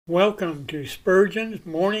Welcome to Spurgeon's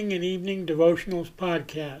Morning and Evening Devotionals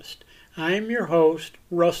Podcast. I am your host,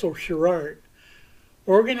 Russell Sherrard.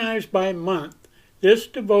 Organized by month, this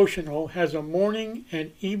devotional has a morning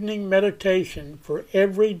and evening meditation for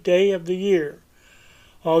every day of the year.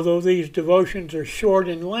 Although these devotions are short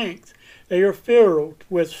in length, they are filled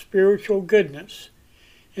with spiritual goodness.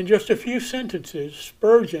 In just a few sentences,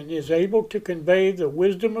 Spurgeon is able to convey the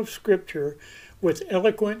wisdom of Scripture with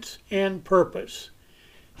eloquence and purpose.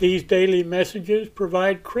 These daily messages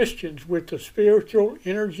provide Christians with the spiritual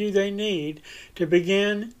energy they need to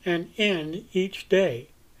begin and end each day.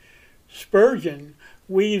 Spurgeon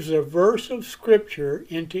weaves a verse of Scripture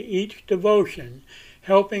into each devotion,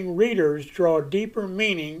 helping readers draw deeper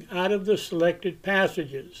meaning out of the selected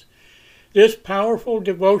passages. This powerful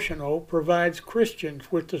devotional provides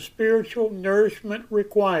Christians with the spiritual nourishment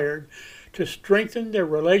required to strengthen their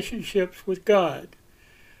relationships with God.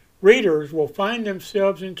 Readers will find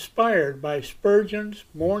themselves inspired by Spurgeon's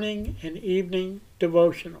morning and evening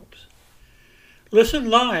devotionals.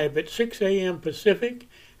 Listen live at 6 a.m. Pacific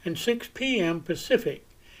and 6 p.m. Pacific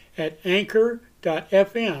at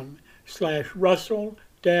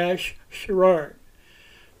anchor.fm/Russell-Sherrard.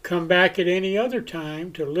 Come back at any other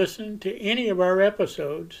time to listen to any of our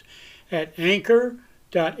episodes at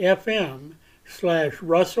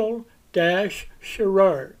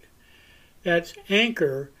anchor.fm/Russell-Sherrard. That's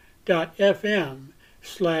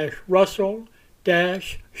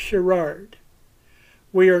anchor.fm/Russell-Sherrard.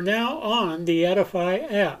 We are now on the Edify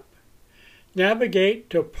app. Navigate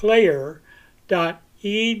to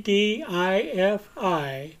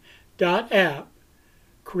player.edifi.app,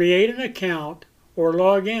 create an account, or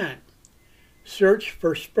log in. Search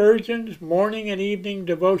for Spurgeon's Morning and Evening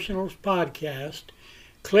Devotionals Podcast,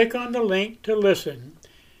 click on the link to listen,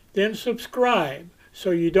 then subscribe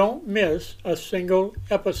so you don't miss a single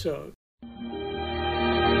episode.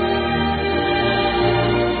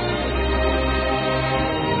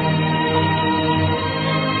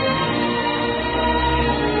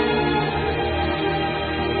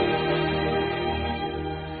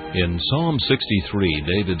 In Psalm 63,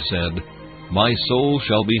 David said, "My soul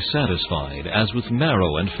shall be satisfied as with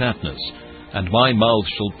marrow and fatness, and my mouth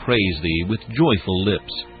shall praise thee with joyful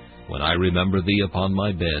lips, when I remember thee upon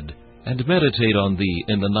my bed, and meditate on thee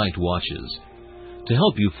in the night watches." To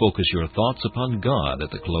help you focus your thoughts upon God at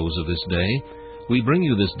the close of this day, we bring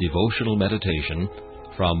you this devotional meditation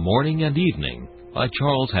from Morning and Evening by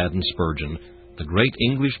Charles Haddon Spurgeon, the great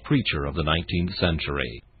English preacher of the 19th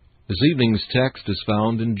century. This evening's text is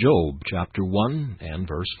found in Job chapter 1 and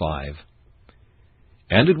verse 5.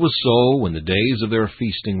 "And it was so, when the days of their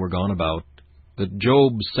feasting were gone about, that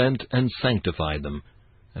Job sent and sanctified them,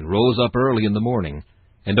 and rose up early in the morning,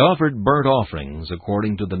 and offered burnt offerings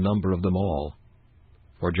according to the number of them all.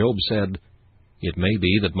 For Job said, It may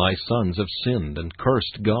be that my sons have sinned and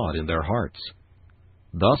cursed God in their hearts.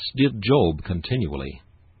 Thus did Job continually."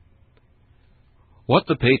 What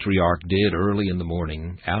the patriarch did early in the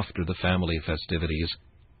morning, after the family festivities,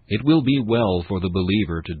 it will be well for the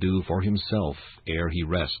believer to do for himself ere he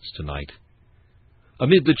rests tonight.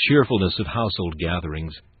 Amid the cheerfulness of household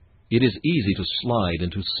gatherings, it is easy to slide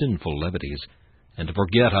into sinful levities, and to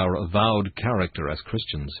forget our avowed character as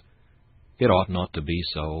Christians. It ought not to be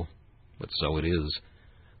so, but so it is,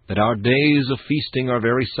 that our days of feasting are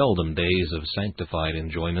very seldom days of sanctified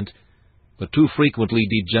enjoyment, but too frequently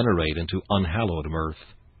degenerate into unhallowed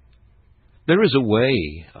mirth. There is a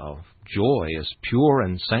way of joy as pure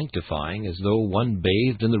and sanctifying as though one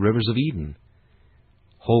bathed in the rivers of Eden.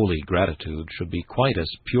 Holy gratitude should be quite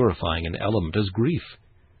as purifying an element as grief.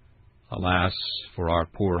 Alas, for our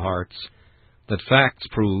poor hearts, that facts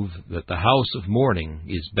prove that the house of mourning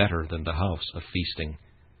is better than the house of feasting.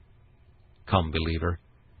 Come, believer,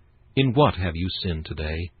 in what have you sinned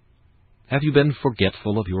today? Have you been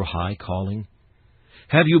forgetful of your high calling?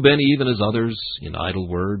 Have you been even as others in idle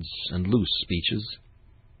words and loose speeches?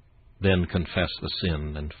 Then confess the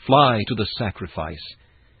sin and fly to the sacrifice.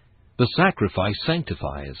 The sacrifice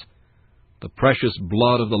sanctifies. The precious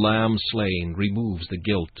blood of the Lamb slain removes the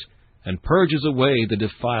guilt and purges away the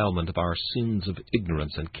defilement of our sins of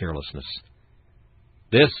ignorance and carelessness.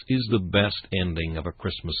 This is the best ending of a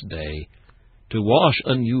Christmas day, to wash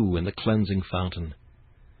anew in the cleansing fountain.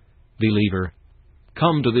 Believer,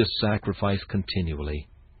 come to this sacrifice continually.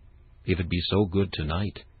 If it be so good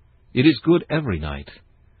tonight, it is good every night.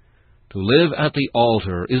 To live at the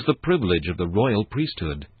altar is the privilege of the royal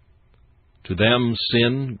priesthood. To them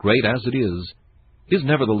sin, great as it is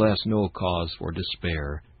nevertheless no cause for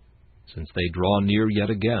despair, since they draw near yet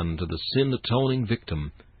again to the sin-atoning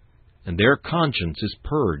victim, and their conscience is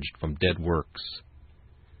purged from dead works.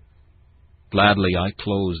 Gladly I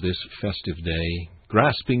close this festive day,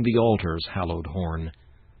 grasping the altar's hallowed horn.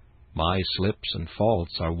 My slips and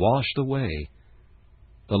faults are washed away.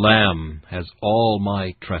 The Lamb has all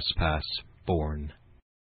my trespass borne.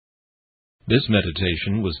 This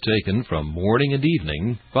meditation was taken from Morning and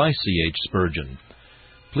Evening by C.H. Spurgeon.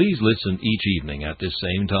 Please listen each evening at this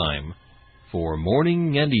same time for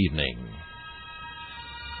Morning and Evening.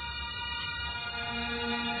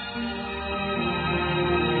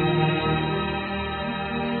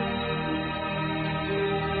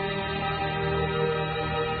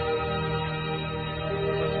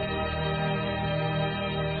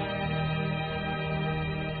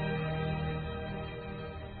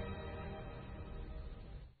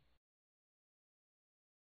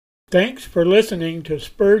 Thanks for listening to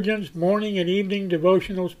Spurgeon's Morning and Evening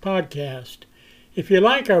Devotionals podcast. If you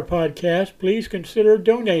like our podcast, please consider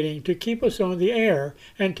donating to keep us on the air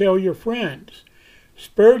and tell your friends.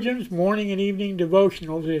 Spurgeon's Morning and Evening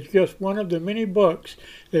Devotionals is just one of the many books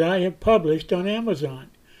that I have published on Amazon.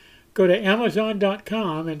 Go to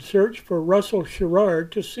Amazon.com and search for Russell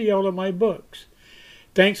Sherrard to see all of my books.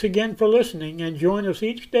 Thanks again for listening, and join us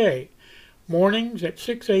each day, mornings at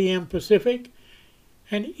 6 a.m. Pacific,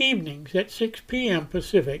 and evenings at 6 p.m.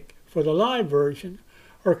 Pacific for the live version,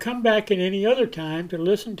 or come back at any other time to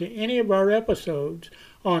listen to any of our episodes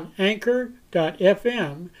on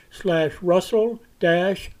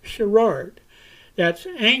anchor.fm/Russell-Sherrard. That's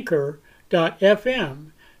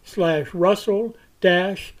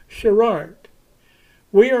anchor.fm/Russell-Sherrard.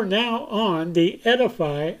 We are now on the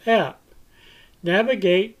Edify app.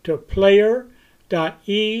 Navigate to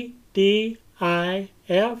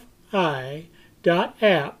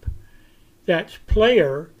player.edifi.app. That's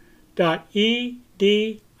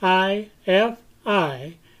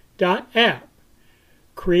player.edifi.app.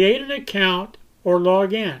 Create an account or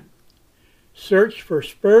log in. Search for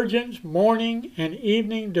Spurgeon's Morning and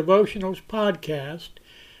Evening Devotionals podcast.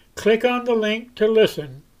 Click on the link to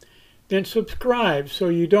listen, then subscribe so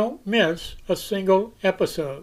you don't miss a single episode.